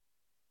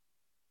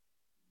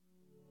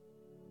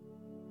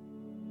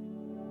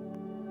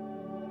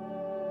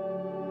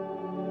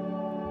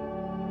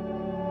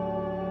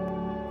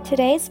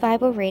Today's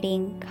Bible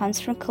reading comes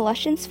from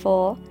Colossians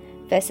 4,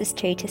 verses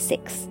 2 to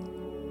 6.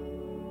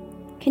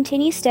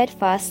 Continue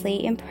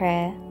steadfastly in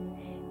prayer,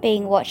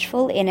 being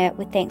watchful in it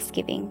with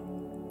thanksgiving.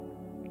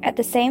 At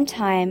the same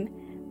time,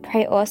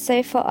 pray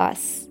also for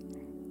us,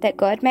 that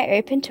God may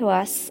open to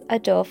us a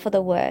door for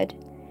the word,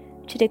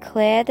 to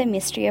declare the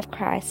mystery of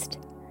Christ,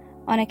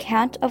 on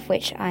account of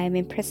which I am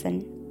in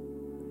prison,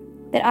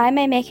 that I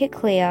may make it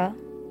clear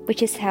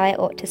which is how I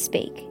ought to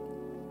speak.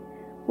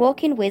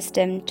 Walk in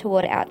wisdom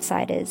toward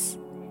outsiders,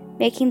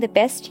 making the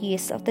best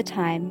use of the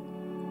time.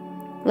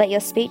 Let your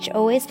speech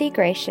always be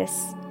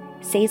gracious,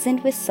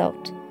 seasoned with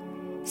salt,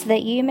 so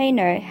that you may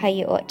know how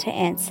you ought to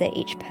answer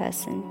each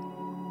person.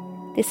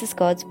 This is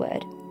God's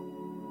word.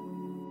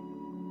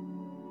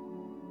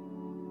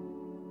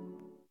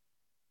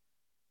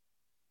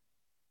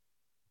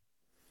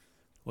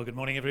 Well, good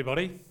morning,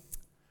 everybody.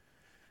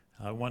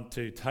 I want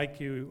to take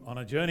you on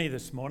a journey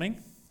this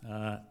morning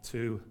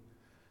to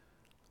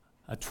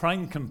a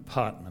train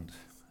compartment.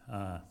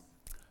 I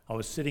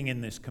was sitting in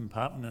this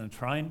compartment in a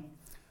train.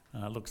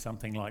 Looks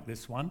something like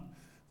this one.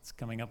 It's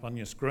coming up on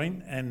your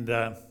screen. And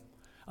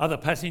other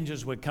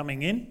passengers were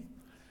coming in.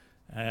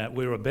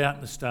 We were about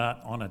to start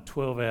on a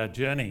 12-hour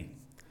journey.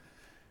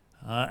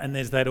 And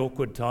there's that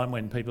awkward time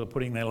when people are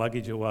putting their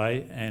luggage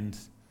away and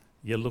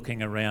you're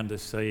looking around to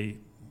see,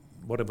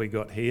 what have we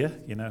got here?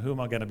 You know, who am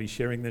I going to be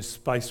sharing this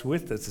space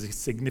with? That's a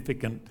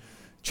significant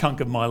chunk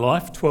of my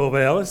life, 12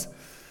 hours.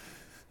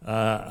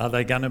 Are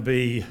they going to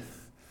be,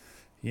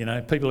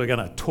 people who are going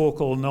to talk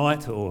all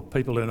night, or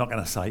people who are not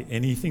going to say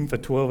anything for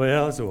 12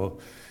 hours, or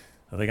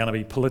are they going to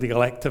be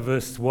political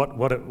activists?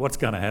 What's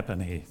going to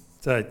happen here?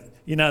 So,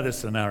 you know the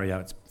scenario,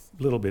 it's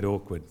a little bit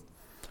awkward.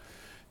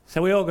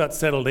 So we all got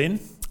settled in,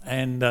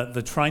 and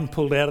the train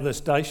pulled out of the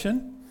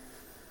station,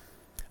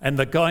 and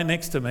the guy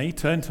next to me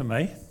turned to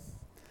me,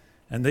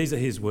 and these are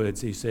his words.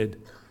 He said,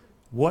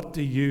 "What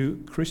do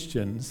you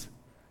Christians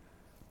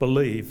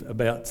believe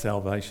about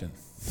salvation?"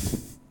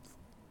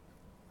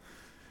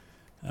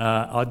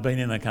 I'd been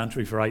in the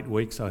country for 8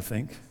 weeks, I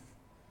think.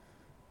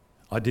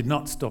 I did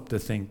not stop to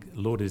think,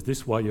 Lord, is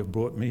this why you've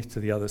brought me to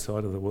the other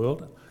side of the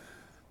world?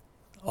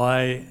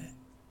 I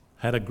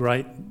had a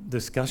great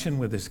discussion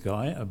with this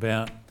guy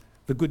about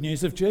the good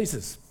news of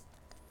Jesus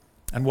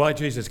and why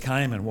Jesus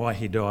came and why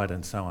he died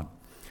and so on.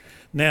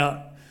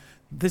 Now,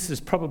 this has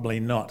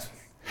probably not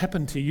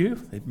happened to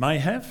you. It may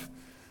have.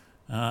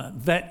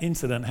 That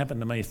incident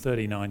happened to me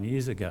 39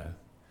 years ago.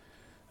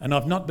 And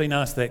I've not been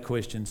asked that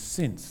question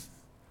since.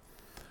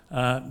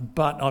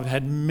 But I've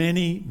had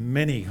many,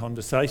 many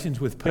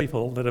conversations with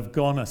people that have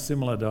gone a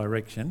similar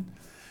direction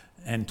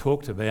and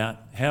talked about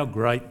how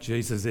great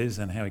Jesus is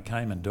and how he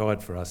came and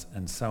died for us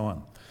and so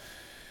on.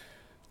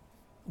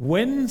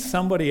 When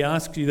somebody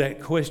asks you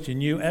that question,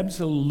 you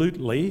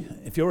absolutely,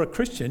 if you're a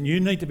Christian,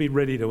 you need to be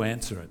ready to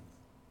answer it.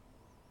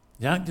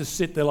 You don't just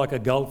sit there like a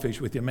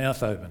goldfish with your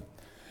mouth open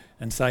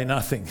and say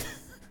nothing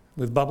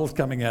with bubbles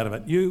coming out of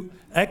it. You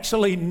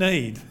actually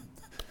need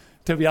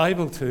to be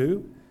able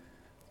to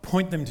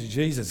point them to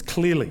Jesus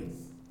clearly.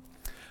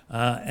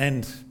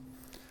 And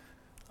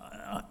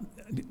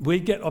we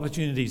get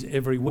opportunities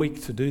every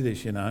week to do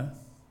this,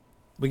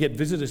 We get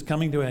visitors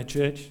coming to our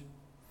church.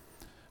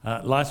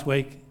 Last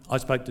week, I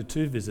spoke to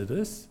 2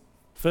 visitors.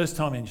 First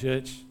time in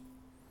church.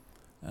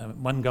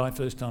 One guy,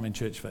 first time in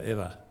church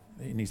forever,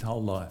 in his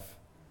whole life.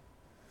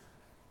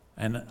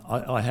 And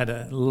I had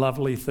a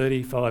lovely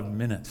 35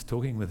 minutes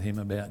talking with him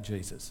about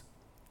Jesus.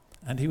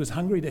 And he was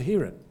hungry to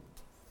hear it.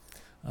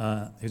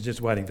 He was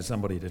just waiting for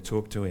somebody to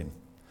talk to him.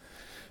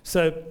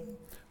 So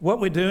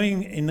what we're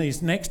doing in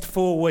these next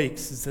 4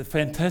 weeks is a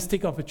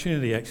fantastic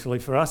opportunity actually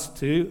for us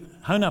to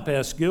hone up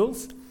our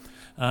skills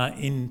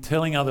in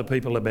telling other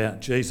people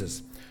about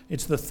Jesus.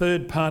 It's the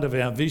third part of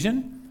our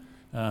vision.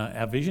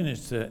 Our vision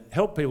is to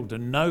help people to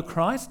know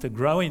Christ, to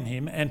grow in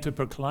him and to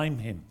proclaim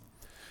him.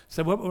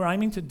 So what we're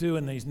aiming to do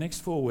in these next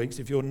 4 weeks,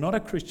 if you're not a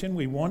Christian,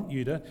 we want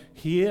you to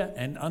hear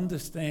and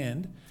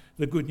understand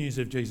the good news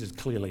of Jesus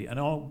clearly. And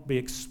I'll be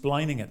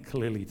explaining it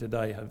clearly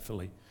today,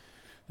 hopefully,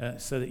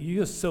 so that you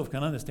yourself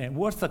can understand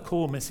what's the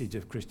core message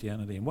of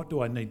Christianity and what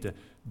do I need to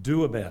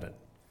do about it.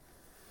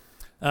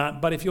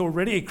 But if you're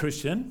already a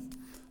Christian,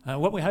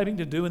 what we're hoping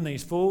to do in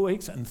these 4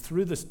 weeks and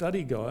through the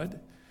study guide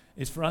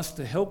is for us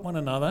to help one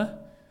another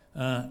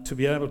to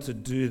be able to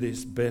do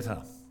this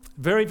better.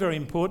 Very, very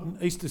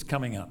important. Easter's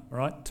coming up,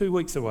 right? 2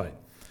 weeks away.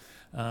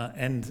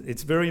 And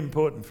it's very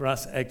important for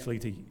us actually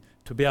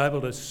to be able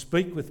to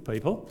speak with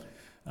people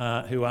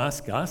who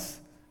ask us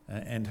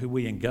and who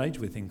we engage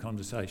with in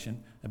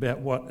conversation about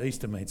what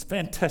Easter means.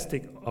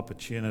 Fantastic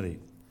opportunity.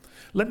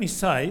 Let me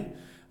say,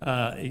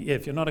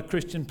 if you're not a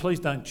Christian, please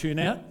don't tune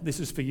out. This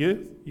is for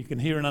you. You can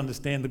hear and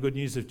understand the good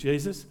news of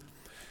Jesus.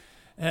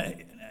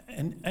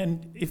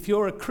 And if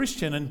you're a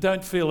Christian and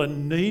don't feel a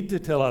need to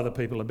tell other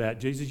people about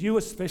Jesus, you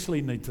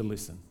especially need to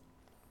listen.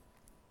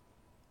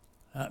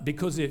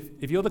 Because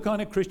if you're the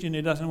kind of Christian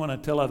who doesn't want to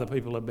tell other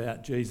people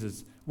about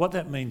Jesus, what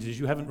that means is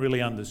you haven't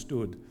really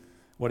understood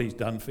what he's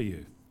done for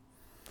you.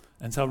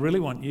 And so I really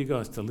want you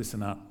guys to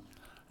listen up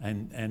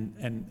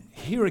and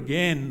hear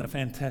again the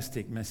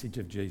fantastic message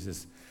of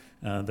Jesus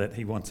that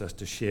he wants us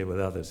to share with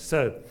others.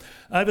 So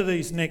over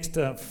these next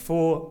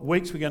 4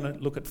 weeks, we're going to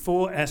look at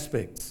 4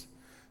 aspects.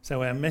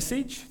 So our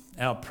message,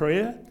 our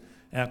prayer,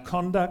 our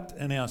conduct,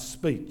 and our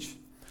speech.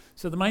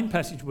 So the main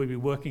passage we'll be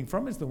working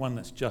from is the one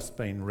that's just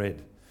been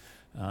read.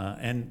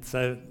 And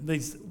so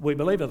these, we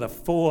believe, are the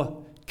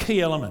 4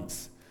 key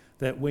elements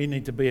that we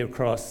need to be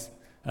across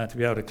to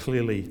be able to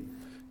clearly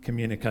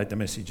communicate the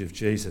message of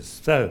Jesus.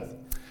 So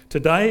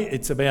today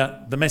it's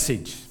about the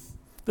message.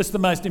 This is the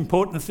most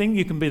important thing.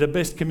 You can be the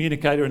best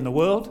communicator in the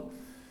world,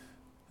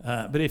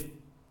 but if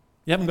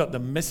you haven't got the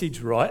message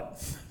right,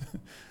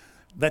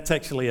 that's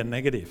actually a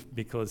negative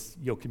because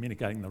you're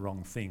communicating the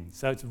wrong thing.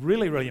 So it's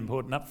really, really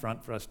important up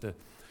front for us to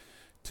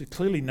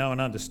clearly know and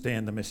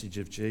understand the message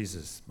of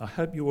Jesus. I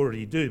hope you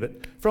already do,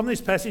 but from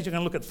this passage I'm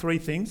going to look at 3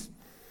 things.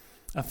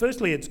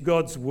 Firstly, it's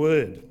God's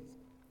word.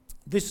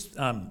 This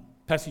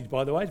passage,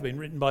 by the way, has been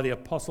written by the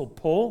Apostle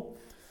Paul,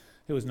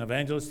 who was an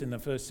evangelist in the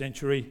first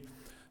century.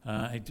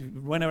 He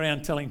went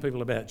around telling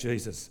people about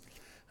Jesus.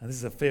 And this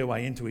is a fair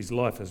way into his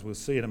life, as we'll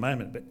see in a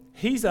moment. But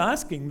he's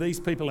asking these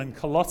people in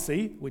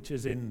Colossae, which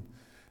is in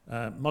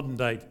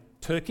modern-day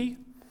Turkey,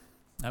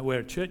 where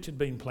a church had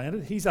been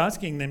planted, he's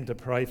asking them to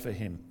pray for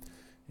him.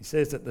 He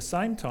says, at the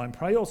same time,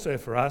 pray also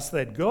for us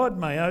that God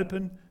may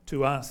open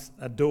to us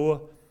a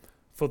door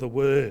for the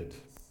word.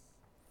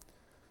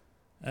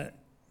 The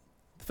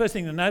first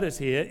thing to notice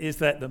here is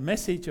that the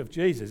message of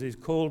Jesus is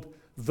called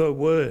the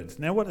word.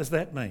 Now, what does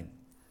that mean?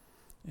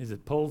 Is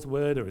it Paul's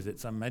word or is it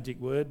some magic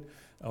word?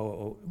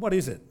 Or what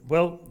is it?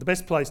 Well, the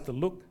best place to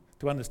look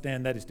to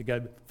understand that is to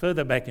go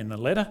further back in the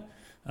letter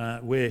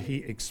where he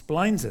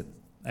explains it,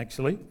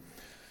 actually.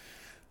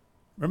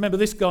 Remember,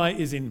 this guy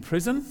is in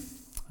prison.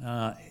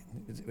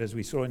 As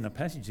we saw in the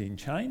passage, in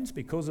chains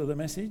because of the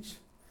message.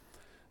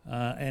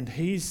 And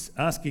he's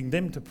asking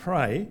them to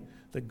pray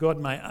that God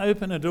may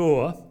open a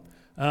door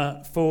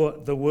for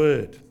the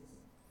word.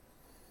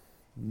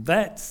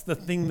 That's the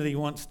thing that he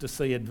wants to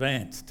see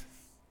advanced.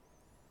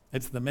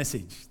 It's the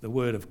message, the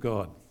word of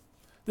God.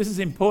 This is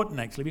important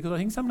actually because I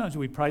think sometimes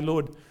we pray,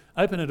 Lord,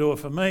 open a door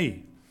for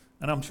me.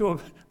 And I'm sure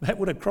that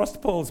would have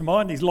crossed Paul's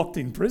mind. He's locked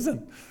in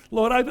prison.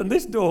 Lord, open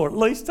this door at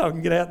least so I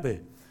can get out there.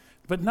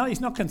 But no,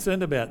 he's not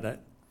concerned about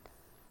that.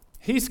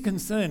 His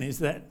concern is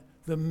that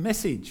the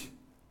message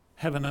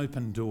have an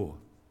open door.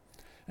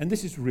 And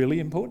this is really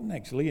important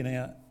actually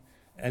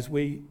as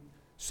we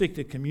seek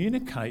to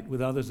communicate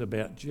with others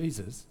about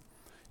Jesus.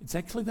 It's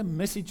actually the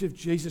message of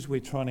Jesus we're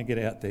trying to get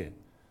out there.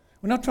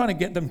 We're not trying to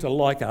get them to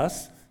like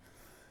us.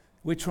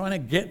 We're trying to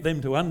get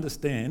them to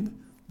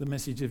understand the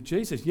message of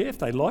Jesus. Yeah, if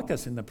they like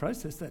us in the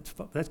process,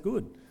 that's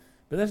good.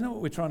 But that's not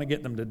what we're trying to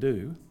get them to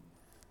do.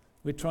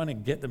 We're trying to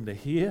get them to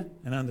hear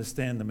and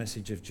understand the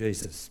message of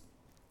Jesus.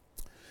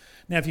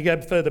 Now, if you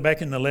go further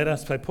back in the letter,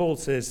 so Paul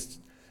says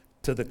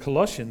to the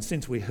Colossians,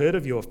 since we heard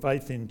of your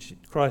faith in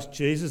Christ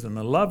Jesus and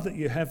the love that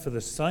you have for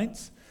the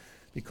saints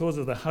because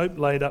of the hope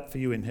laid up for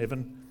you in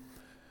heaven,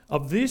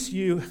 of this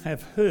you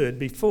have heard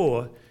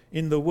before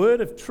in the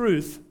word of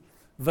truth,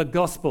 the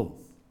gospel.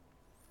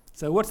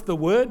 So what's the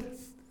word?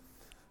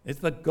 It's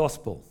the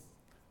gospel.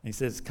 He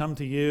says, come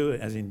to you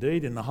as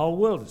indeed in the whole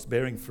world it's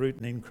bearing fruit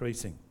and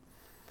increasing.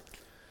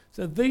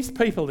 So these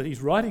people that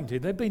he's writing to,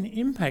 they've been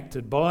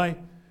impacted by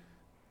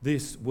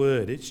this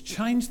word. It's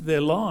changed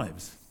their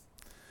lives.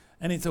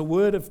 And it's a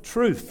word of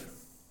truth.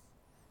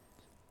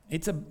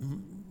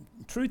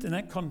 Truth in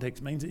that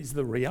context means it's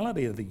the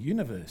reality of the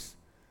universe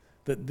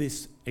that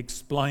this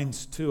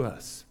explains to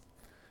us.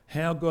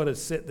 How God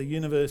has set the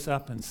universe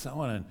up and so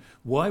on, and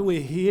why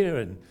we're here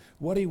and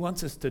what he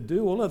wants us to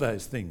do, all of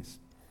those things.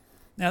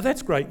 Now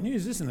that's great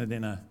news, isn't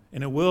it,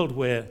 in a world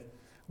where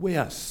we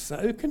are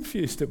so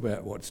confused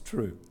about what's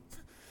true.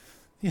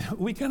 You know,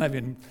 we can't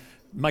even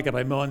make up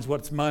our minds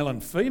what's male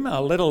and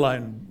female, let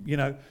alone,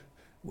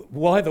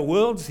 why the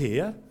world's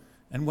here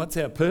and what's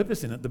our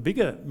purpose in it, the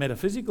bigger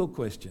metaphysical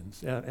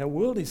questions. Our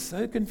world is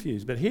so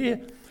confused. But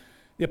here,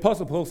 the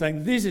Apostle Paul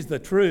saying, this is the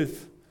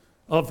truth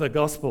of the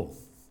gospel.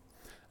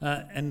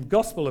 And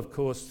gospel, of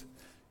course,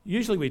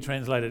 usually we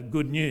translate it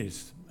good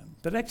news,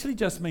 but it actually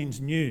just means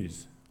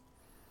news.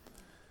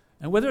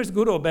 And whether it's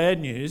good or bad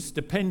news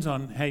depends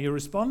on how you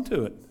respond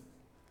to it.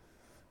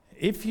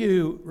 If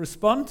you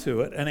respond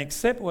to it and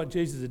accept what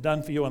Jesus had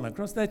done for you on the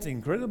cross, that's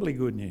incredibly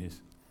good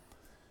news.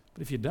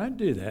 But if you don't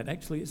do that,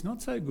 actually it's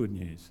not so good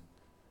news.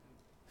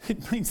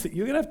 It means that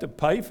you're going to have to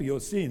pay for your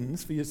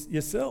sins for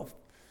yourself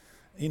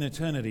in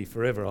eternity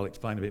forever. I'll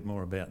explain a bit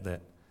more about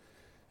that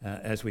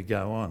as we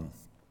go on.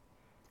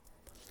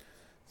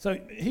 So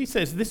he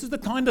says this is the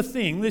kind of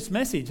thing, this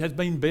message has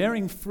been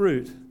bearing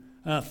fruit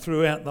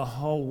throughout the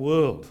whole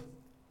world.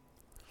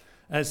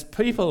 As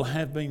people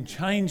have been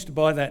changed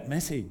by that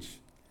message,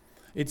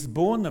 it's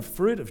borne the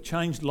fruit of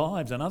changed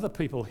lives and other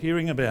people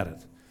hearing about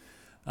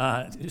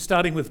it.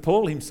 Starting with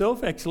Paul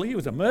himself, actually, he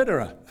was a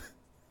murderer.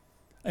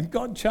 And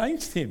God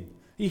changed him.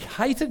 He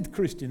hated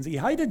Christians. He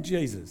hated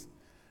Jesus.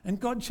 And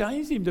God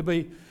changed him to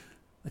be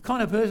The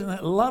kind of person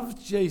that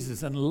loved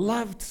Jesus and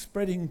loved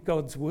spreading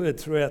God's word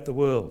throughout the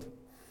world.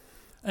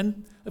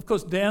 And of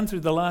course, down through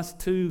the last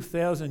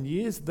 2,000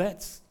 years,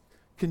 that's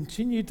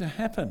continued to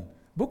happen.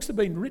 Books have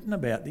been written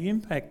about the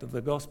impact of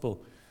the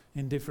gospel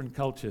in different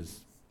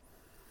cultures.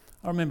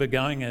 I remember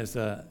going I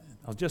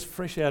was just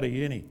fresh out of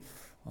uni.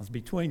 I was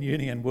between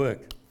uni and work.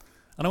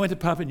 And I went to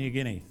Papua New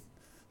Guinea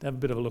to have a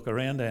bit of a look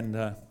around, and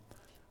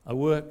I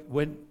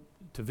went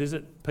to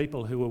visit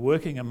people who were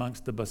working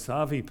amongst the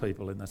Basavi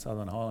people in the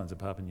Southern Highlands of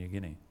Papua New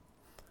Guinea.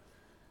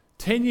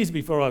 10 years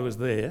before I was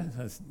there,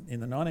 in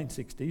the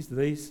 1960s,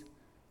 these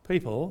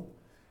people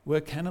were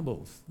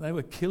cannibals. They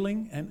were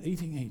killing and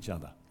eating each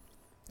other.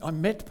 I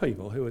met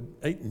people who had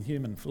eaten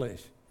human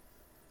flesh.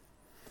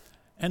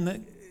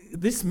 And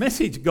this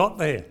message got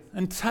there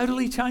and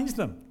totally changed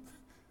them.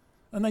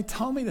 And they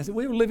told me this.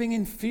 We were living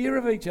in fear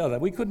of each other.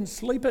 We couldn't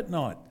sleep at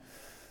night.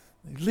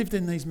 They lived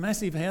in these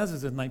massive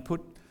houses, and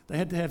they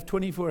had to have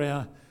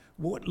 24-hour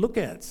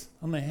lookouts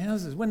on their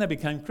houses. When they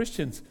became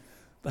Christians,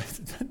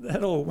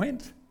 that all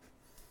went.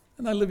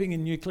 And they're living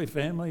in nuclear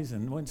families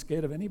and weren't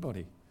scared of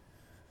anybody.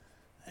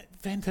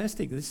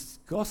 Fantastic. This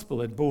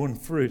gospel had borne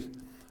fruit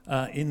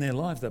in their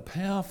lives, the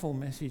powerful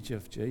message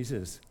of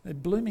Jesus.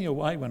 It blew me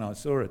away when I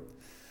saw it.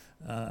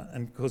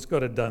 And of course,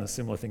 God had done a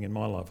similar thing in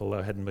my life, although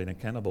I hadn't been a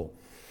cannibal.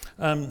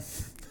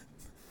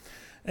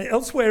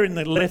 Elsewhere in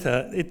the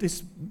letter,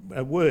 this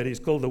word is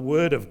called the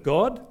Word of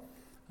God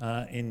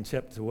in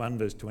chapter 1,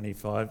 verse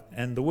 25,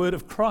 and the Word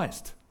of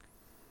Christ.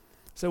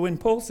 So when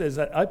Paul says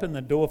that, open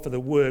the door for the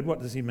Word,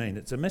 what does he mean?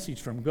 It's a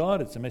message from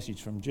God, it's a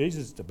message from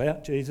Jesus, it's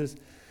about Jesus,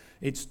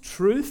 it's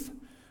truth,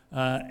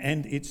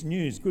 and it's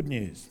news, good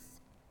news.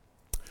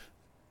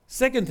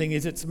 Second thing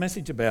is it's a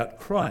message about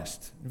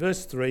Christ. In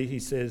verse 3 he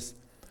says,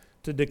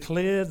 to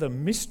declare the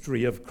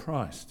mystery of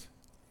Christ.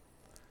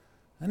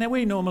 And now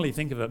we normally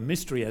think of a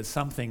mystery as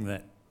something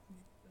that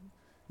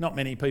not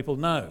many people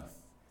know,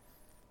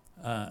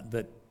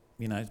 that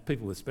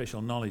people with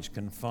special knowledge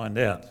can find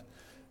out.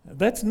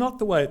 That's not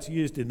the way it's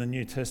used in the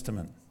New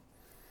Testament.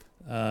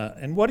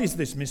 And what is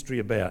this mystery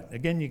about?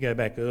 Again, you go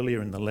back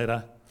earlier in the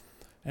letter,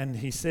 and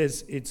he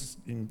says it's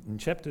in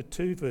chapter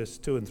 2, verse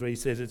 2 and 3, he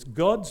says it's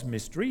God's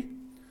mystery,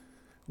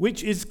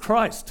 which is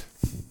Christ,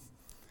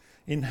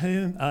 in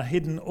whom are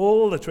hidden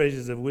all the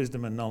treasures of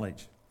wisdom and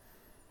knowledge.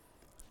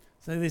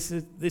 So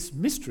this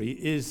mystery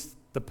is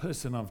the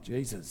person of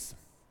Jesus.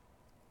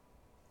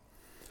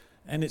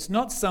 And it's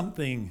not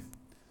something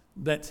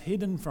that's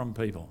hidden from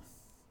people.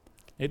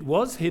 It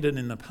was hidden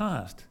in the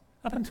past,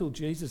 up until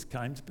Jesus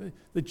came.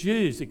 The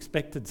Jews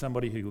expected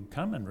somebody who would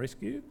come and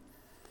rescue,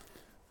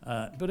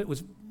 but it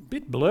was a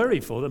bit blurry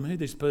for them who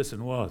this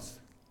person was.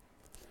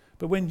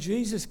 But when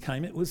Jesus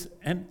came, it was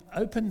an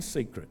open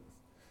secret.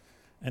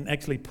 And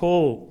actually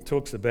Paul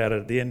talks about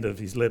it at the end of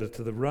his letter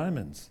to the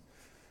Romans.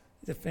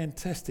 It's a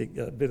fantastic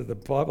bit of the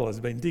Bible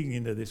I've been digging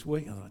into this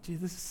week. I thought, gee,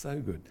 this is so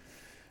good.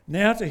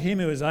 Now to him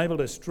who is able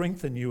to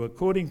strengthen you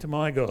according to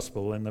my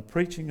gospel and the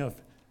preaching of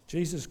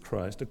Jesus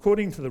Christ,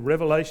 according to the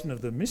revelation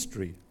of the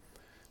mystery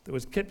that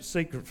was kept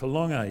secret for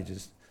long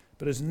ages,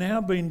 but has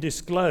now been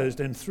disclosed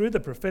and through the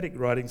prophetic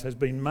writings has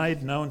been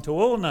made known to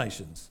all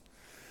nations,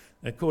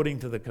 according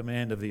to the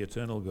command of the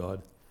eternal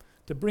God,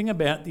 to bring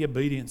about the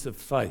obedience of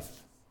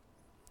faith.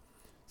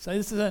 So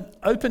this is an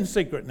open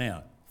secret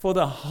now for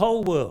the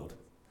whole world.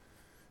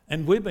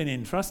 And we've been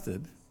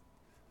entrusted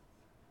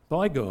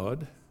by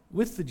God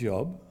with the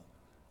job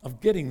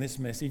of getting this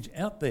message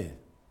out there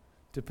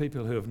to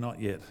people who have not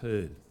yet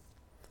heard.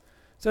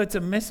 So it's a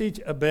message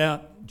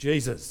about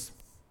Jesus,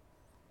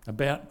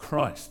 about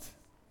Christ.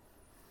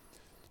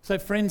 So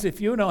friends, if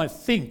you and I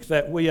think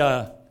that we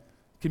are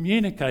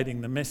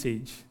communicating the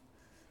message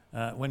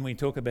when we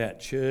talk about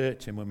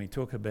church and when we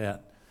talk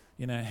about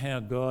how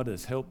God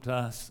has helped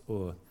us,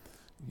 or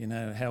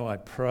how I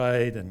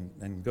prayed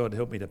and God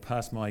helped me to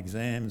pass my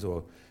exams,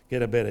 or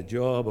get a better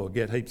job, or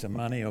get heaps of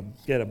money, or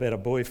get a better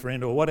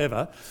boyfriend, or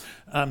whatever.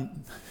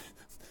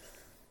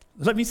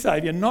 Let me say,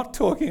 if you're not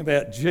talking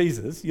about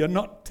Jesus, you're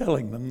not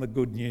telling them the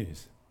good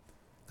news.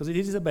 Because it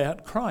is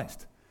about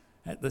Christ.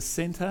 At the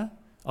centre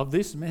of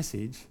this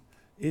message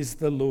is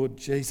the Lord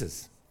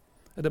Jesus.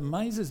 It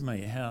amazes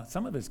me how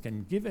some of us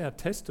can give our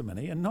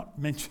testimony and not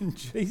mention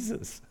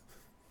Jesus.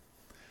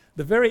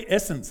 The very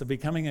essence of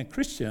becoming a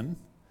Christian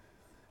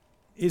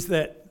is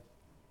that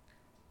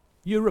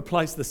you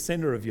replace the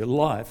centre of your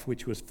life,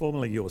 which was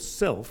formerly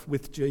yourself,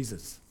 with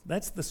Jesus.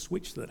 That's the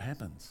switch that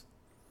happens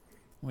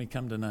when we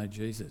come to know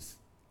Jesus.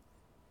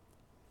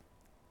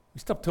 We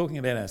stop talking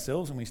about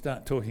ourselves and we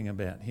start talking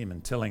about him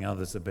and telling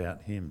others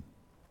about him.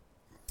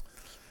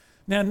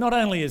 Now, not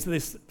only is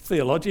this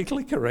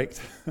theologically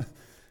correct,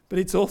 but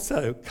it's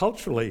also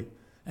culturally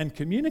and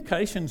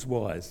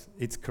communications-wise,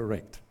 it's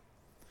correct.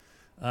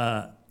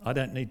 I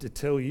don't need to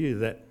tell you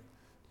that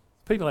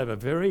people have a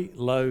very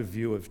low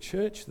view of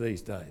church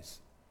these days.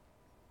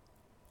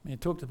 When you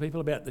talk to people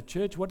about the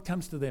church, what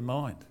comes to their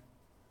mind?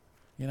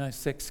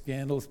 Sex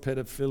scandals,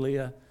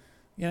 pedophilia.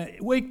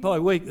 Week by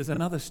week there's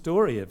another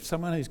story of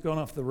someone who's gone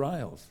off the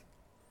rails.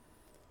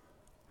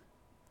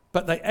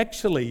 But they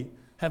actually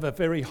have a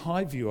very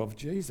high view of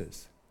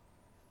Jesus.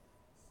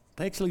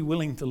 They're actually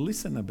willing to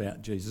listen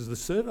about Jesus. The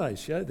surveys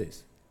show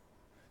this.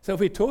 So if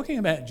we're talking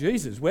about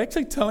Jesus, we're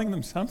actually telling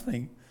them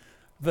something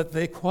that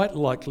they're quite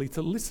likely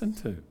to listen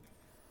to,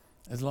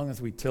 as long as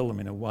we tell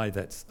them in a way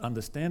that's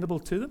understandable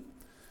to them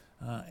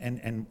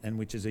and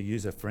which is a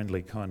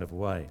user-friendly kind of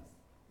way.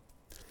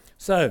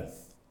 So,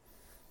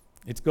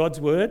 it's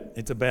God's word,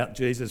 it's about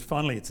Jesus.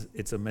 Finally,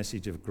 it's a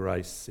message of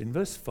grace. In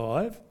verse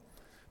 5,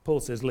 Paul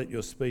says, let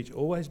your speech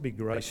always be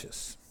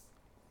gracious.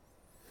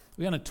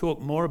 We're going to talk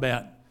more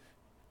about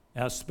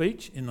our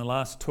speech in the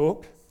last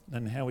talk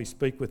and how we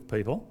speak with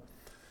people.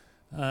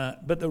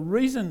 But the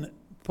reason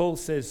Paul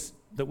says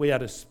that we are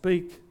to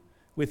speak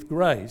with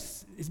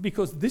grace is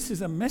because this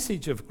is a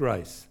message of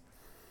grace.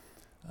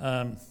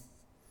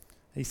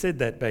 He said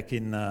that back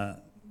in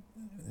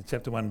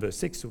chapter 1, verse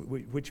 6,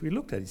 which we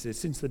looked at. He says,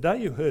 since the day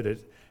you heard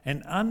it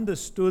and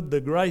understood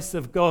the grace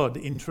of God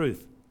in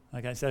truth.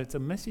 Okay, so it's a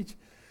message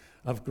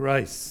of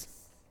grace.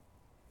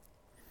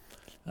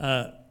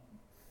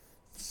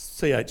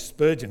 C.H.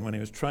 Spurgeon, when he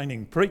was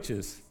training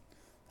preachers,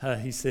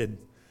 he said,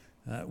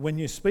 when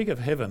you speak of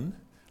heaven,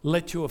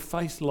 let your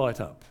face light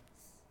up.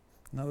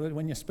 In other words,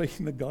 when you're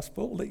speaking the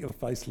gospel, let your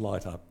face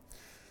light up.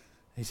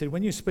 He said,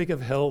 when you speak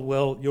of hell,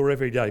 well, your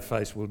everyday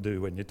face will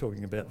do when you're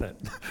talking about that.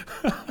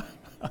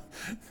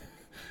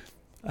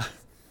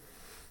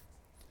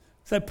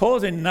 So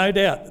Paul's in no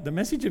doubt. The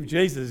message of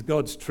Jesus is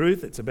God's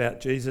truth. It's about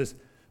Jesus,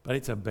 but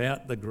it's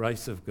about the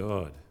grace of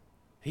God.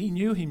 He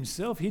knew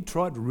himself. He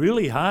tried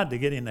really hard to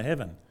get into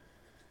heaven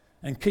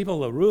and keep all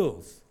the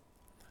rules.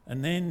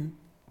 And then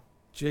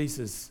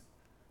Jesus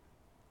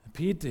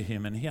appeared to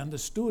him and he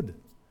understood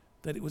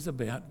that it was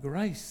about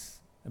grace,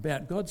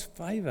 about God's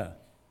favour,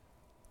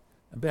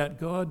 about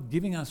God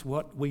giving us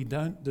what we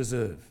don't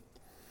deserve.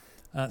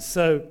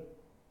 So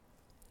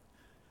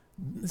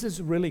this is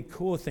a really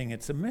core thing.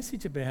 It's a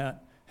message about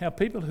how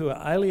people who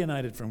are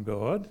alienated from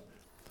God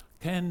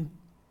can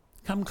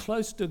come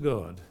close to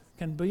God,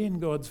 can be in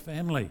God's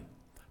family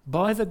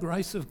by the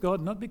grace of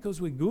God, not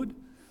because we're good,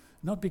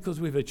 not because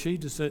we've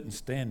achieved a certain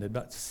standard,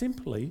 but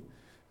simply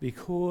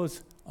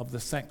because of the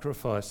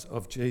sacrifice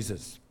of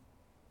Jesus.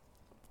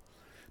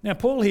 Now,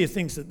 Paul here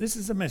thinks that this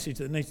is a message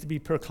that needs to be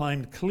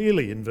proclaimed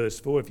clearly in verse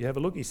 4. If you have a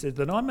look, he says,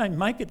 that I may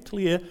make it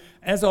clear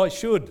as I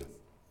should.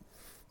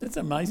 That's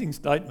an amazing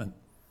statement.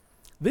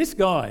 This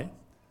guy,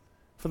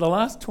 for the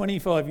last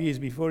 25 years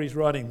before he's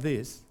writing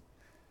this,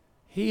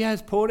 he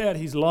has poured out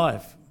his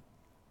life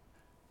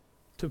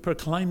to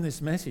proclaim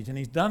this message, and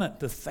he's done it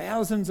to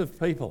thousands of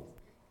people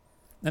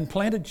and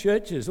planted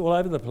churches all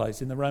over the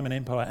place in the Roman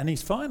Empire. And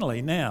he's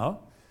finally now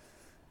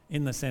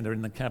in the centre,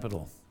 in the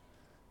capital,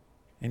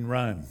 in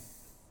Rome.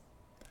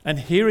 And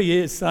here he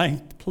is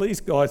saying,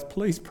 please guys,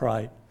 please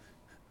pray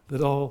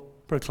that I'll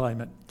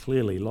proclaim it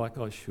clearly like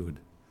I should.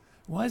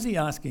 Why is he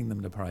asking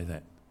them to pray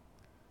that?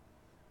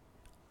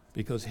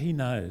 Because he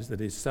knows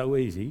that it's so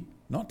easy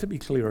not to be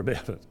clear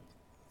about it.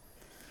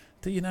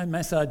 To,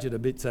 massage it a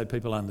bit so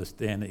people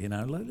understand it,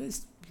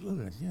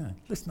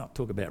 let's not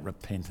talk about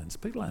repentance.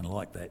 People don't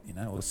like that,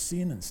 or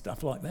sin and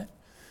stuff like that.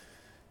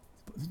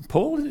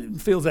 Paul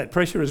feels that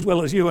pressure as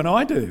well as you and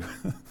I do.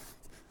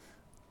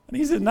 And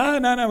he said,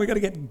 no, we've got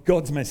to get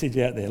God's message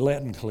out there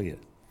loud and clear.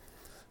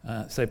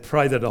 So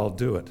pray that I'll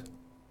do it.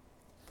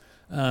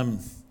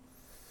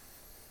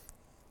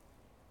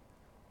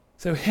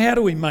 So how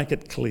do we make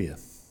it clear?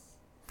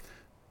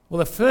 Well,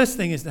 the first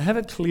thing is to have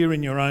it clear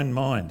in your own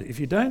mind. If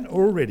you don't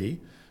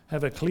already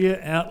have a clear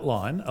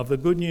outline of the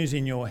good news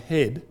in your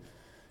head,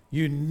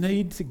 you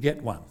need to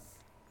get one.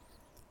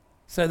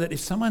 So that if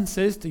someone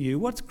says to you,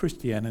 what's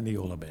Christianity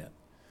all about?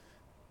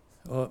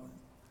 Or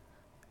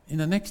in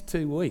the next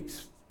 2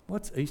 weeks,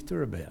 what's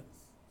Easter about?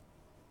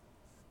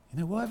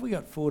 Why have we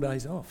got 4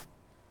 days off?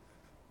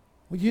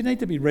 Well, you need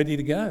to be ready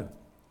to go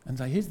and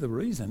say, here's the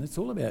reason. It's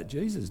all about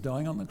Jesus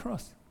dying on the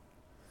cross.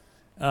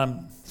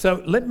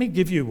 So let me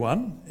give you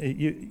one.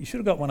 You should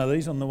have got one of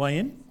these on the way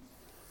in.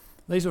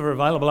 These are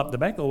available up the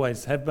back,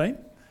 always have been.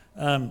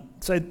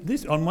 So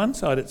this, on one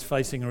side, it's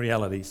facing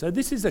reality. So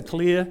this is a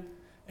clear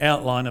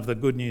outline of the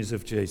good news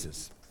of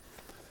Jesus.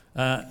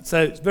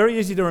 So it's very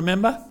easy to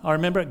remember. I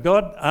remember it.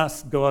 God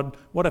asks God,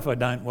 what if I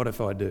don't, what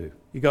if I do?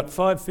 You got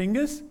 5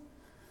 fingers.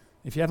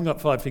 If you haven't got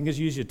 5 fingers,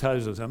 use your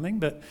toes or something.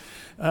 But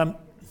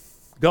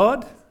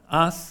God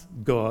asks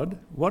God,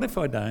 what if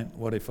I don't,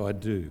 what if I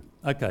do?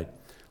 Okay,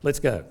 let's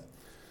go.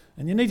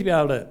 And you need to be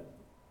able to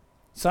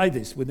say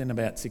this within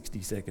about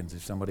 60 seconds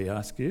if somebody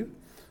asks you,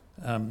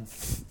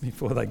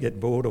 before they get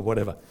bored or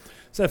whatever.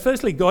 So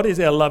firstly, God is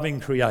our loving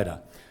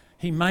creator.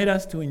 He made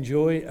us to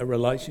enjoy a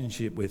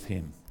relationship with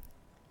him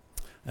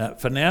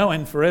for now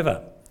and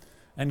forever.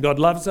 And God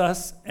loves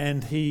us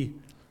and he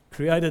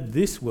created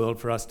this world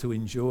for us to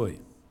enjoy.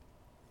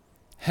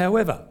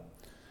 However,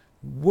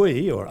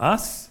 we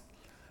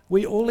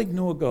all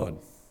ignore God.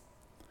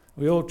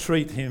 We all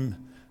treat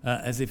him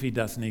as if he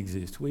doesn't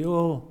exist. We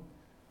all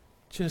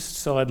just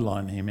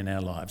sideline him in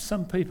our lives.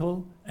 Some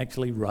people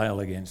actually rail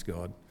against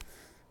God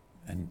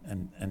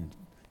and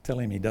tell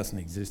him he doesn't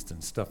exist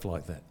and stuff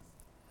like that.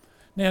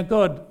 Now,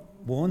 God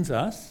warns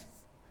us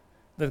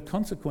that the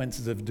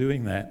consequences of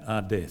doing that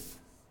are death,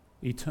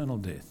 eternal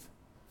death.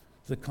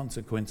 The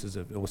consequences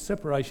of, or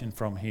separation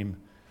from him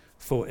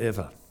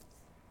forever.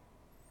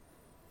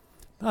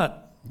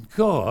 But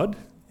God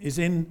is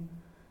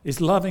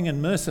loving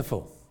and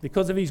merciful.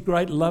 Because of his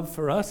great love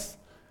for us,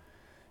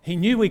 he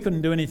knew we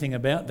couldn't do anything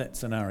about that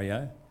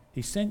scenario.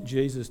 He sent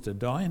Jesus to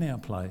die in our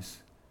place,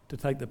 to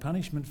take the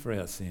punishment for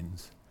our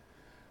sins,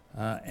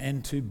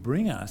 and to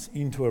bring us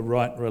into a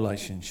right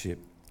relationship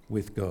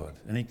with God.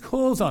 And he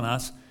calls on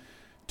us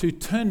to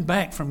turn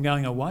back from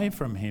going away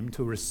from him,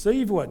 to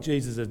receive what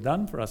Jesus has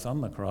done for us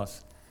on the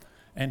cross,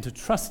 and to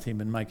trust him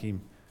and make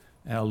him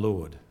our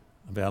Lord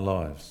of our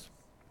lives.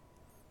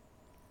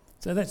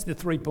 So that's the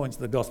 3 points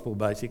of the gospel,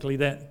 basically.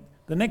 That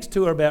the next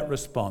two are about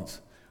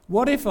response.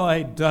 What if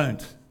I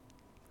don't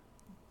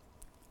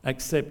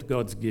accept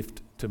God's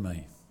gift to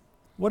me?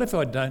 What if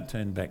I don't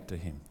turn back to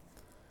him?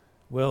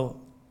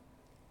 Well,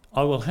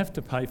 I will have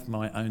to pay for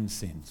my own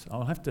sins.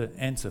 I'll have to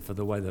answer for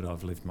the way that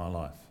I've lived my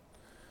life.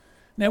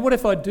 Now, what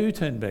if I do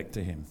turn back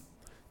to him?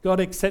 God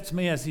accepts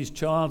me as his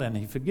child and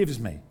he forgives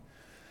me.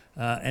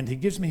 And he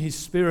gives me his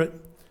Spirit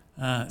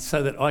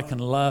so that I can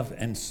love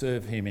and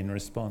serve him in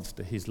response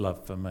to his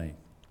love for me.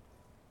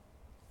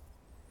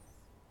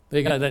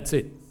 There you go, that's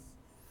it.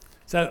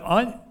 So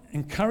I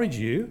encourage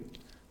you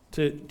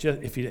to,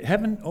 if you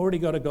haven't already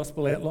got a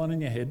gospel outline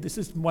in your head, this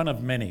is one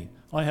of many.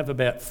 I have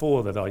about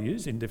 4 that I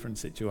use in different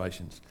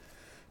situations.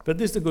 But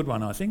this is a good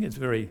one, I think. It's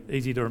very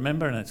easy to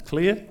remember and it's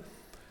clear.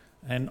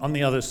 And on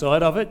the other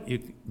side of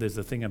it, there's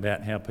the thing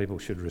about how people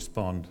should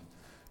respond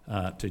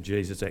to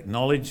Jesus.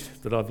 Acknowledge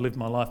that I've lived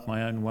my life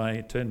my own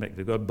way, turn back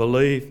to God,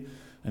 believe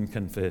and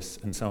confess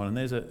and so on. And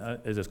there's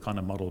a kind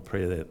of model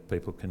prayer that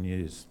people can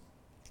use.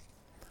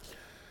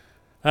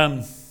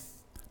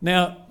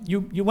 Now,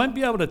 you won't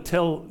be able to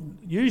tell,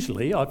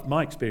 usually,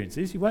 my experience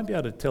is, you won't be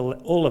able to tell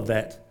all of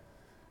that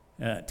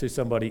to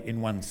somebody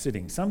in one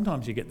sitting.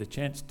 Sometimes you get the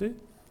chance to.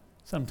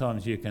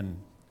 Sometimes you can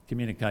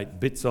communicate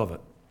bits of it.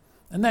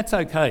 And that's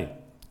okay.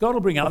 God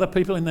will bring other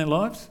people in their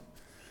lives.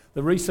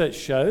 The research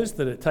shows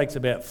that it takes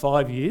about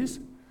 5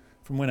 years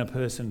from when a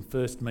person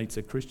first meets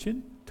a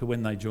Christian to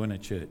when they join a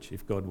church,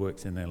 if God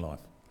works in their life.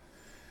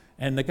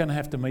 And they're going to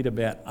have to meet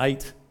about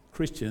 8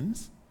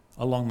 Christians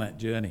along that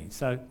journey.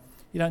 So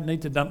you don't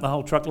need to dump the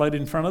whole truckload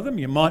in front of them.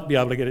 You might be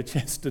able to get a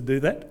chance to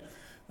do that,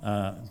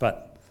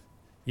 but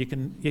you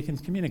can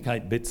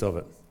communicate bits of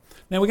it.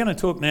 Now we're going to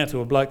talk now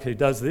to a bloke who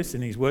does this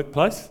in his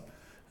workplace,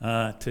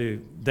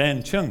 to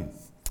Dan Chung.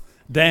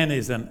 Dan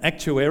is an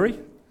actuary,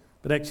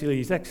 but actually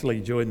he's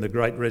joined the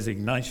Great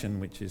Resignation,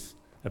 which is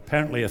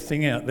apparently a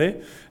thing out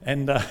there.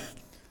 And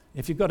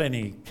if you've got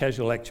any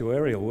casual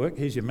actuarial work,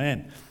 here's your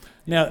man.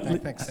 Now,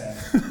 thanks, Sam.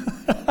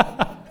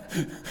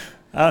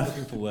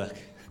 Looking for work.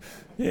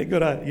 Yeah,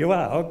 good. You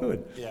are? Oh,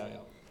 good. Yeah.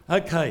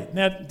 Okay.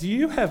 Now, do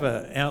you have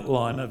an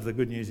outline of the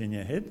good news in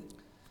your head?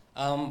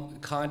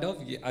 Kind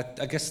of. Yeah,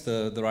 I guess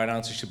the right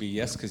answer should be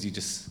yes, because you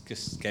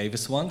just gave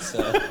us one.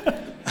 So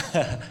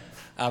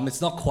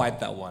it's not quite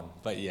that one,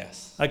 but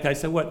yes. Okay,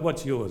 so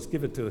what's yours?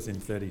 Give it to us in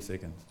 30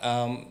 seconds.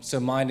 So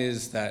mine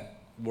is that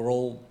we're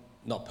all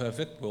not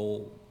perfect. We're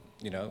all,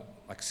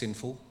 like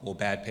sinful or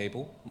bad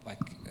people.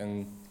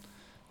 And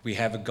we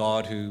have a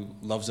God who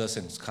loves us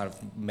and has kind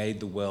of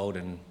made the world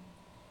and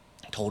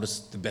told us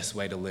the best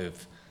way to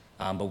live.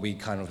 But we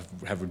kind of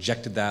have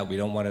rejected that. We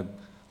don't want to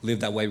live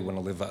that way. We want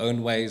to live our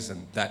own ways,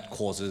 and that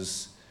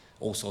causes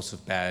all sorts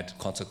of bad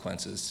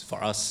consequences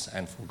for us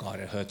and for God.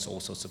 It hurts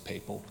all sorts of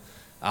people.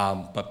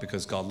 But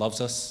because God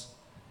loves us,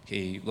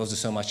 he loves us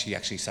so much, he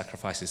actually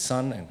sacrificed his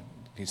son, and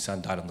his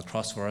son died on the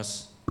cross for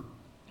us,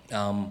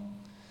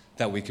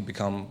 that we could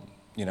become,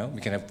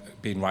 we can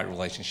be in right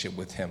relationship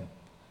with him.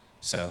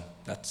 So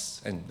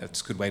that's a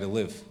good way to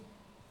live.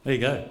 There you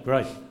go.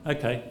 Great.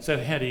 Okay.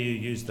 So how do you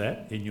use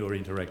that in your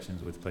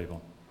interactions with people?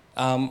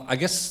 I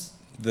guess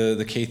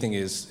the key thing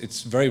is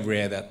it's very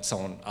rare that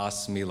someone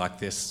asks me like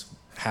this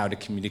how to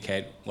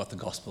communicate what the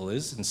gospel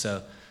is. And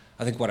so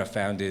I think what I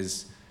found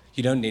is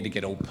you don't need to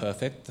get all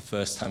perfect the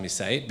first time you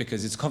say it,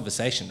 because it's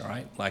conversation,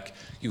 right? Like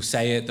you'll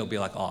say it, they'll be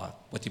like, oh,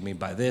 what do you mean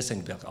by this? And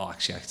you'll be like, oh,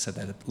 actually I said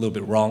that a little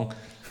bit wrong.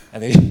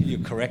 And then you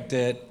correct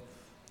it.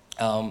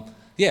 So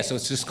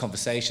it's just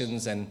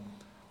conversations. And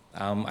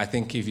I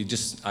think if you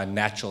just are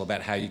natural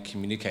about how you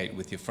communicate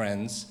with your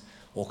friends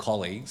or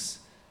colleagues,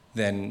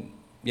 then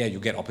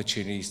you'll get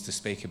opportunities to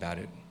speak about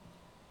it.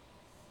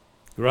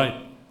 Great.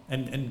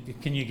 And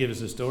can you give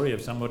us a story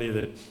of somebody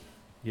that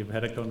you've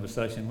had a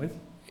conversation with?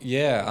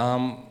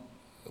 Yeah.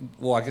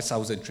 Well, I guess I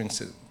was at drinks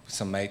with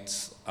some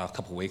mates a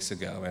couple of weeks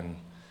ago, and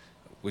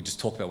we just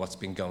talked about what's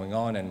been going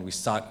on. And we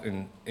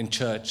in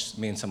church,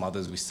 me and some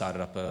others, we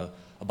started up a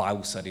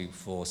Bible study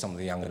for some of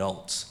the young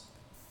adults.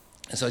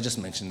 And so I just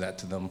mentioned that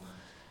to them,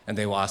 and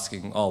they were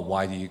asking,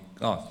 why do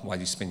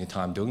you spend your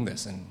time doing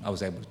this? And I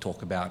was able to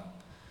talk about,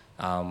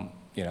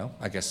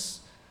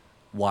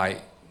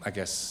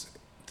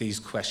 these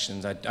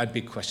questions. I had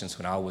big questions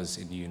when I was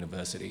in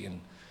university,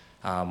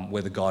 and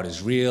whether God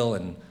is real,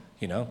 and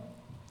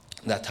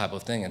that type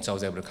of thing. And so I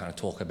was able to kind of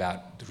talk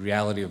about the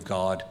reality of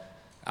God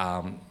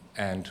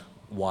and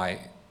why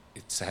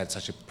it's had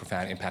such a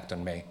profound impact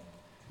on me.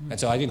 And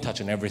so I didn't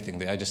touch on everything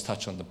there. I just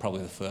touched on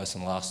probably the first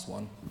and last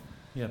one.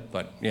 Yeah.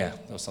 But yeah,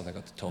 that was something I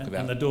got to talk about.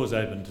 And the door's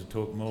open to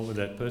talk more with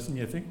that person,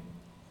 you think?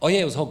 Oh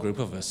yeah, it was a whole group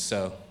of us.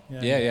 So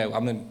Yeah. I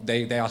mean,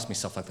 they ask me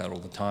stuff like that all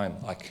the time.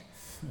 Like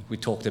we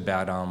talked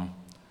about,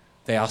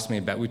 they asked me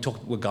about,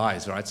 we're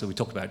guys, right? So we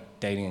talked about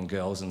dating and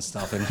girls and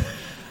stuff. And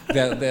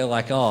they're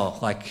like,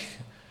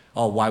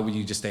 why would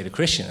you just date a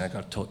Christian? And I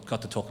got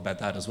to talk about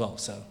that as well.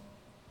 So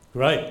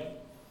great.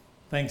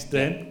 Thanks,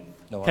 Dan. Yeah,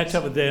 no worries. Catch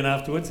up with Dan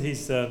afterwards.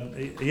 He's, give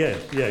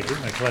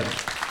him a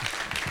clap.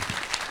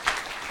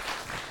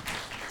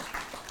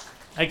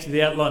 Actually,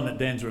 the outline that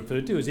Dan's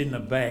referred to is in the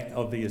back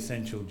of the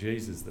Essential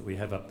Jesus that we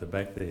have up the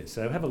back there.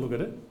 So have a look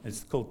at it.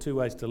 It's called 2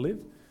 Ways to Live,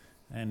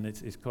 and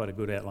it's quite a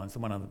good outline. It's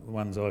one of the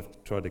ones I've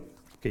tried to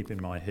keep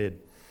in my head.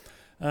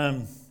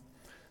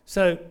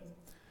 So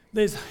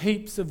there's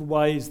heaps of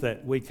ways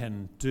that we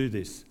can do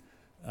this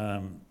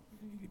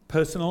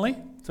personally.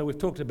 So we've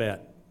talked about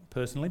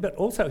personally, but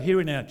also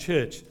here in our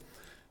church,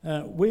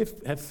 we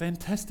have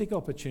fantastic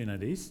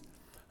opportunities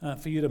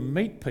for you to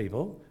meet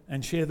people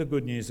and share the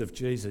good news of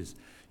Jesus.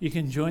 You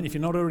can join, if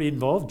you're not already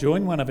involved,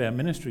 join one of our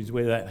ministries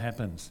where that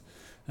happens.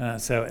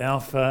 So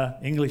Alpha,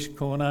 English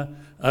Corner,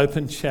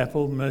 Open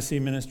Chapel, Mercy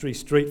Ministry,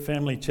 Street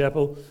Family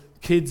Chapel,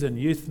 Kids and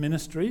Youth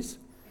Ministries.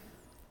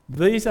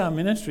 These are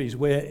ministries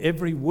where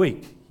every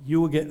week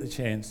you will get the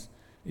chance,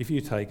 if you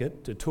take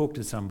it, to talk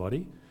to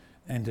somebody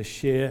and to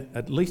share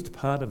at least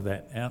part of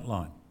that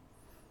outline.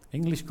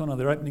 English Corner,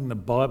 they're opening the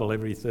Bible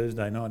every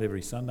Thursday night,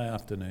 every Sunday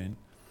afternoon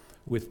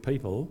with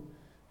people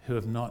who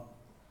have not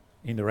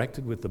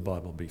interacted with the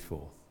Bible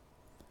before.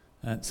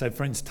 So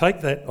friends,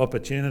 take that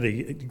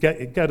opportunity.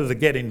 Go to the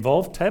Get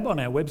Involved tab on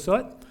our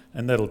website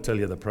and that'll tell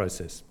you the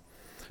process.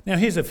 Now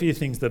here's a few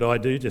things that I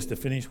do just to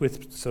finish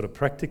with, sort of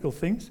practical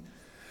things.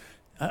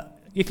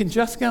 You can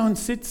just go and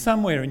sit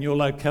somewhere in your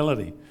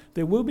locality.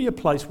 There will be a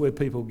place where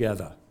people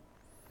gather.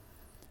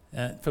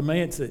 For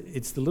me, it's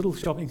the little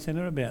shopping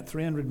centre about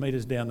 300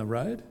 metres down the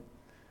road,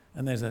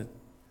 and there's a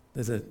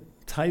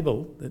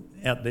table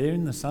out there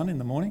in the sun in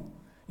the morning.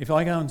 If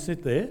I go and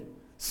sit there,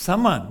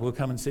 someone will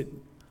come and sit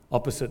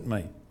opposite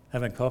me,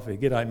 have a coffee.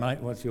 G'day mate,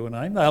 what's your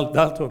name? They'll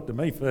talk to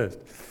me first.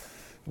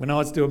 When I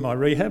was doing my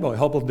rehab, I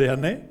hobbled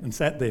down there and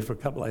sat there for a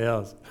couple of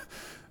hours.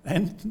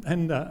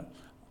 And I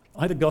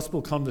had a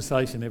gospel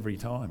conversation every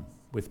time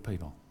with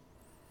people.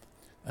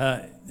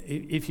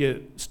 If you're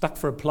stuck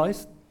for a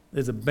place,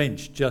 there's a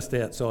bench just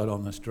outside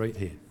on the street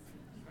here.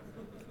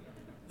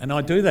 And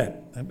I do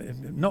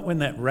that, not when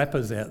that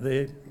rapper's out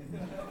there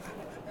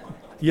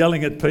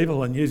yelling at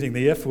people and using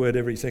the F word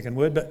every second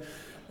word, but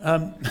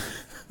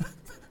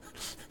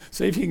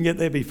see if you can get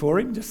there before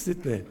him, just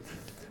sit there.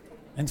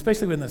 And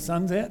especially when the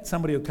sun's out,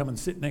 somebody will come and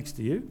sit next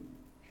to you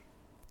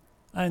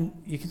and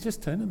you can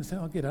just turn to them and say,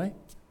 oh, g'day,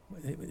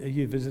 are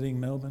you visiting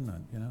Melbourne?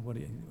 What are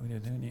you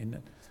doing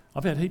here?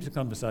 I've had heaps of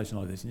conversation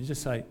like this, and you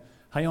just say,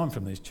 hey, I'm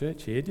from this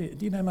church here. Do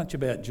you know much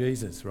about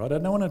Jesus, right? I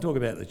don't want to talk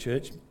about the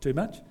church too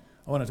much.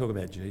 I want to talk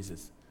about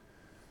Jesus.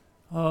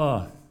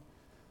 Oh,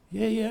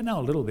 yeah, I know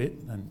a little bit.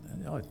 And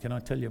can I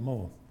tell you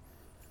more?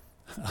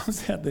 I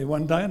was out there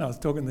one day and I was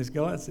talking to this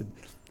guy. I said,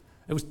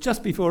 it was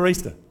just before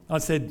Easter. I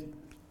said,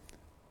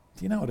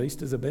 do you know what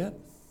Easter's about?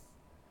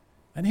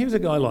 And he was a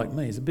guy like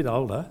me. He's a bit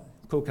older,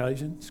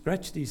 Caucasian,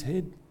 scratched his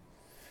head.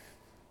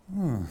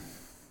 I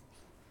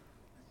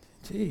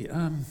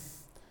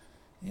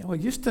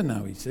used to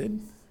know, he said.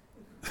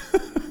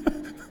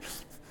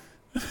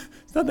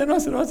 So then I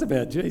said, it's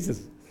about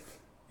Jesus.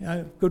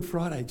 Good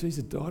Friday,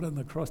 Jesus died on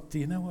the cross. Do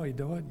you know why he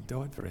died? He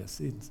died for our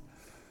sins.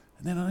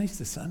 And then on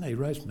Easter Sunday, he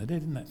rose from the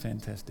dead. Isn't that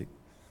fantastic?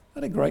 I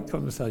had a great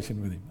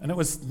conversation with him. And it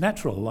was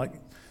natural, like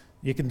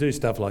you can do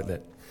stuff like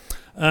that.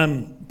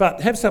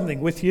 But have something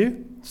with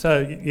you. So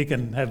you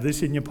can have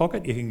this in your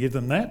pocket. You can give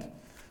them that.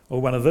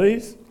 Or one of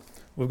these.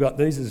 We've got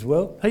these as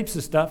well. Heaps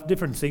of stuff,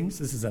 different things.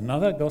 This is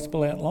another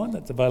gospel outline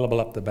that's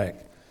available up the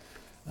back.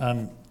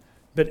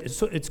 But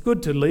it's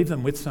good to leave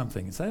them with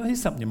something and say,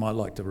 here's something you might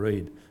like to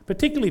read,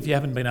 particularly if you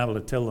haven't been able to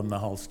tell them the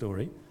whole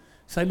story.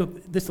 Say,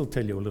 look, this will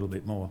tell you a little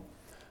bit more.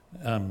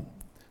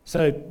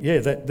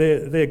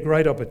 They're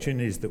great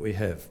opportunities that we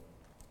have.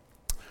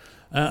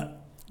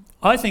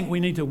 I think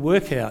we need to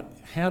work out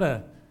how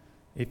to,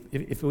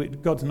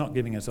 if God's not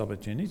giving us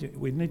opportunities,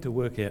 we need to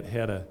work out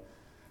how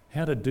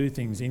to do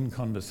things in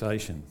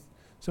conversation.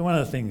 So one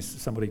of the things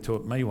somebody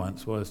taught me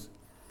once was,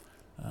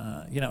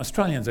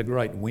 Australians are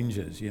great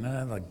whingers,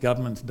 the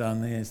government's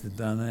done this, they've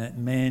done that,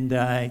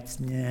 mandates,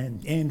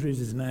 Andrews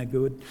is no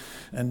good,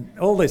 and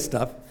all this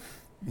stuff.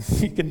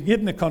 You can get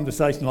in a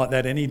conversation like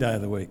that any day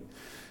of the week,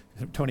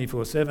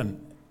 24/7.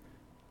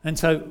 And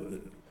so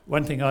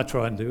one thing I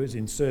try and do is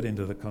insert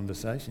into the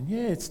conversation,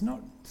 it's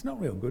not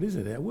real good, is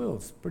it? Our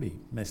world's pretty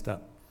messed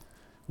up.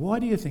 Why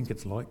do you think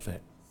it's like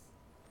that?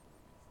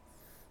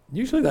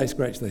 Usually they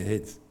scratch their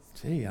heads.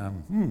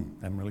 Haven't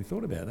really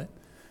thought about that.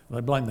 They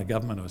blame the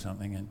government or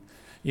something, and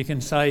you can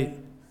say,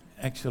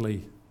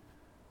 actually,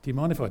 Do you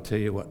mind if I tell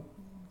you what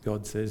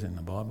God says in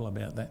the Bible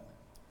about that?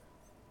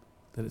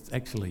 That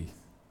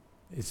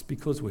it's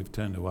because we've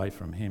turned away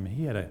from him.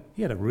 He had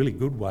a really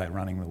good way of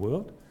running the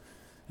world,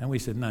 and we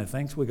said, no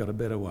thanks, we've got a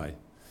better way.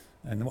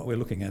 And what we're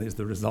looking at is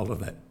the result of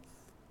that.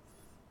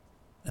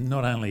 And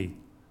not only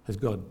has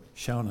God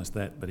shown us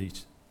that, but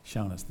he's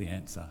shown us the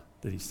answer,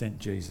 that he sent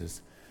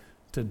Jesus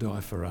to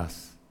die for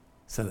us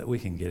so that we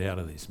can get out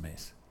of this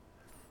mess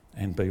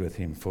and be with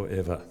him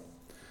forever.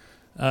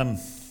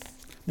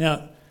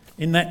 Now,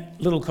 in that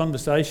little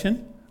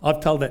conversation,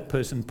 I've told that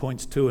person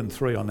points 2 and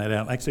 3 on that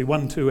out. Actually,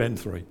 1, 2 and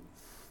 3.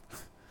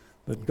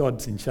 That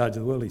God's in charge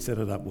of the world. He set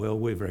it up well.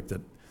 We've wrecked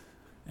it.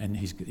 And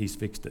he's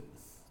fixed it.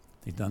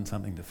 He's done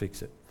something to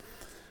fix it.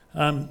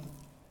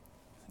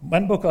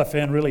 One book I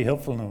found really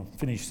helpful, and I'll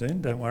finish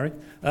soon, don't worry,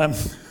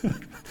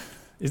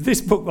 is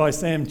this book by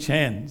Sam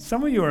Chan.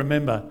 Some of you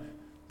remember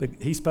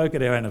that he spoke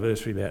at our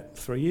anniversary about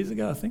 3 years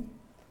ago, I think.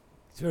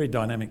 He's a very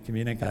dynamic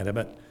communicator.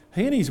 But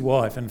he and his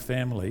wife and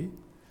family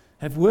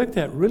have worked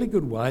out really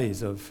good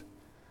ways of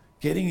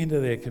getting into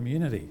their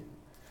community.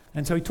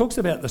 And so he talks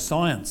about the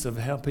science of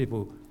how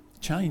people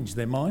change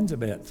their minds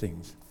about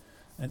things.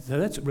 And so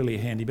that's really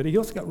handy. But he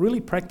also got really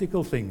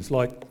practical things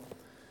like,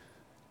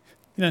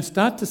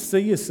 start to see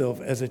yourself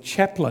as a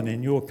chaplain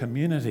in your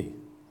community.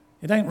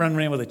 You don't run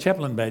around with a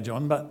chaplain badge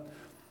on, but,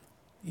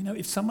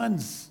 if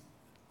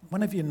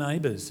one of your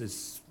neighbours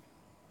is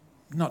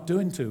not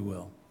doing too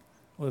well,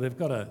 or they've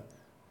got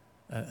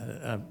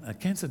a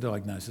cancer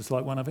diagnosis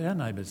like one of our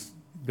neighbours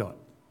got,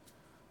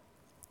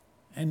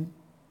 and,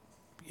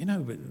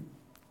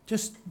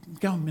 just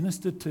go and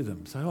minister to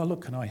them. Say, oh,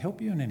 look, can I help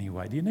you in any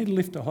way? Do you need a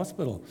lift to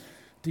hospital?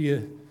 Do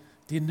you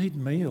need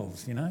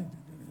meals,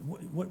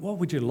 What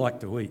would you like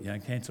to eat?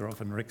 Cancer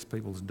often wrecks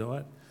people's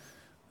diet.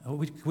 Or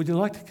would you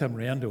like to come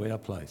round to our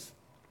place?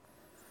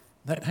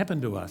 That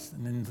happened to us.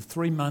 And in the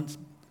 3 months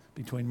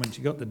between when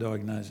she got the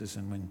diagnosis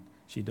and when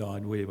she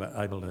died, we were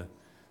able to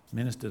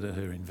minister to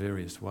her in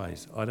various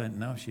ways. I don't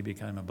know if she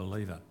became a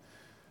believer.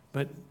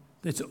 But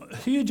there's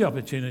huge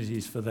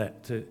opportunities for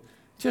that, to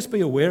just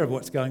be aware of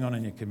what's going on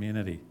in your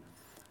community.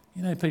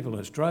 People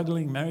are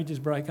struggling, marriages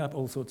break up,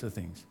 all sorts of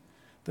things.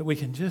 That we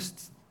can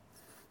just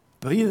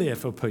be there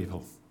for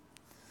people.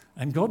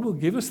 And God will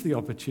give us the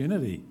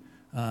opportunity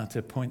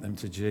to point them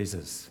to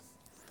Jesus.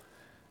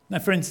 Now,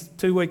 friends,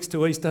 2 weeks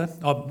to Easter.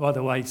 Oh, by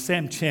the way,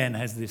 Sam Chan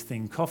has this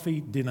thing, coffee,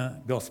 dinner,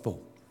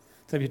 gospel.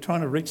 So if you're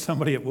trying to reach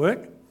somebody at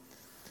work,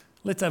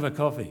 let's have a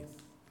coffee.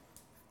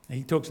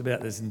 He talks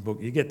about this in the book.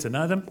 You get to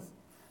know them,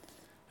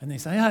 and they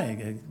say,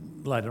 hey,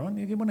 later on,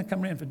 you want to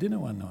come round for dinner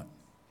one night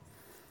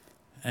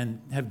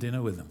and have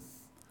dinner with them.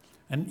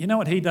 And you know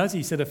what he does?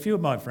 He said, a few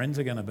of my friends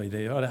are going to be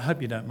there. I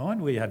hope you don't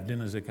mind. We have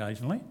dinners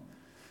occasionally.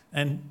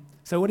 And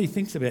so what he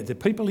thinks about, the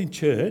people in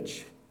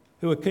church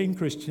who are keen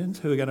Christians,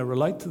 who are going to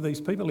relate to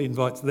these people, he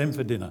invites them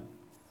for dinner.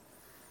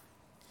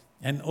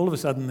 And all of a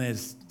sudden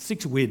there's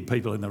 6 weird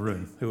people in the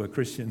room who are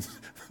Christians,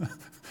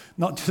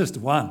 not just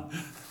one.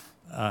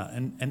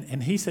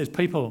 And he says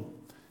people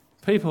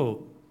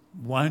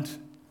won't,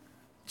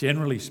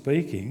 generally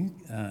speaking,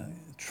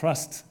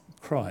 trust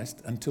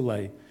Christ until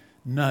they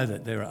know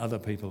that there are other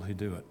people who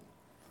do it.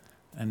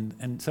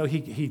 And so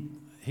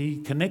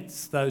he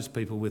connects those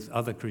people with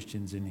other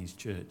Christians in his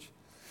church.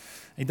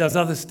 He does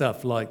other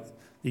stuff, like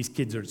these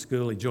kids are at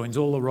school, he joins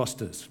all the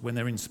rosters. When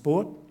they're in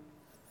sport,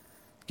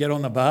 get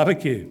on the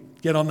barbecue,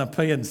 get on the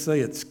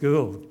P&C at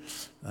school,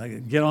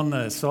 get on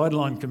the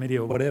sideline committee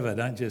or whatever.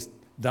 Don't just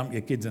dump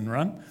your kids and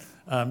run.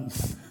 You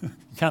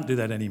can't do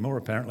that anymore,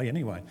 apparently,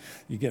 anyway.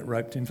 You get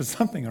roped in for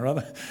something or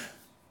other.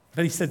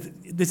 But he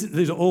said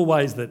these are all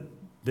ways that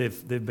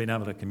they've been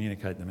able to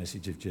communicate the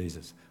message of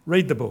Jesus.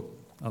 Read the book,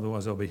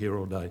 otherwise I'll be here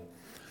all day.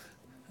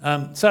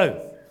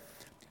 So,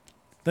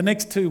 the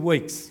next 2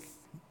 weeks,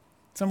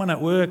 someone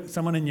at work,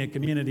 someone in your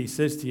community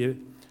says to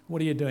you,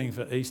 what are you doing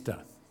for Easter?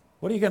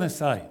 What are you going to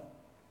say?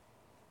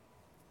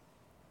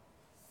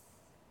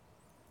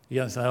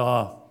 You're going to say,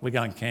 oh, we're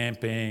going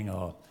camping,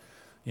 or,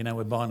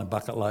 we're buying a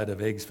bucket load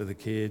of eggs for the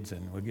kids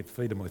and we'll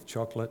feed them with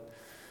chocolate.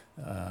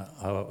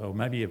 Or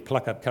maybe you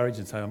pluck up courage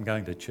and say, I'm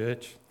going to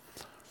church.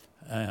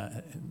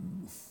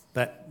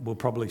 That will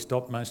probably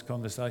stop most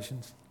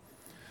conversations.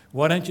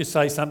 Why don't you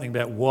say something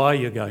about why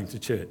you're going to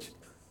church?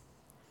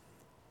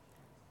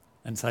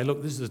 And say,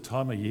 look, this is a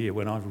time of year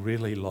when I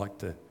really like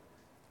to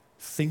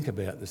think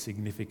about the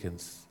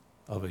significance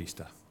of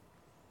Easter.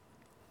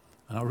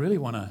 And I really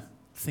want to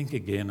think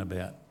again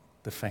about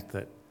the fact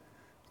that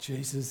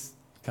Jesus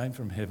came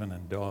from heaven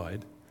and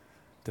died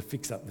to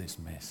fix up this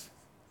mess.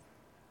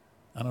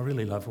 And I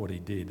really love what he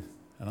did.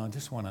 And I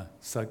just want to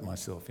soak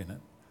myself in it.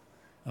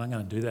 And I'm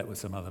going to do that with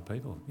some other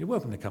people. You're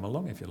welcome to come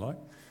along if you like.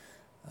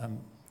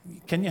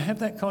 Can you have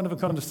that kind of a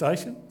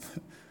conversation?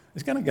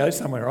 It's going to go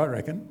somewhere, I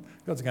reckon.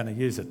 God's going to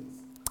use it.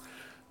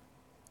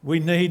 We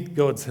need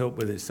God's help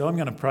with this. So I'm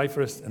going to pray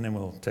for us and then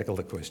we'll tackle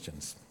the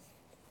questions.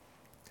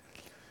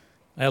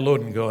 Our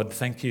Lord and God,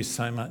 thank you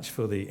so much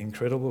for the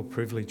incredible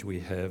privilege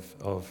we have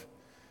of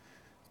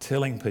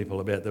telling people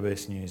about the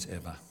best news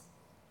ever.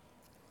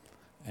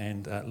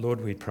 And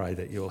Lord, we pray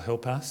that you'll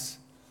help us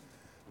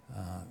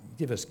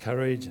Give us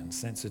courage and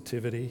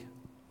sensitivity.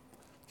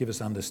 Give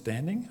us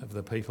understanding of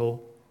the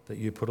people that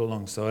you put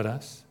alongside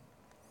us,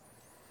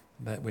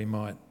 that we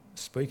might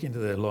speak into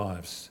their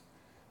lives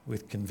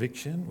with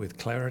conviction, with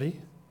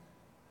clarity,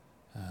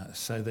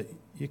 so that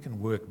you can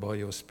work by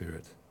your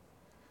Spirit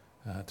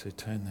to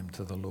turn them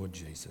to the Lord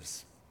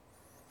Jesus.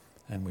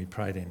 And we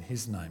prayed in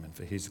his name and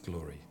for his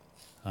glory.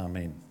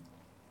 Amen.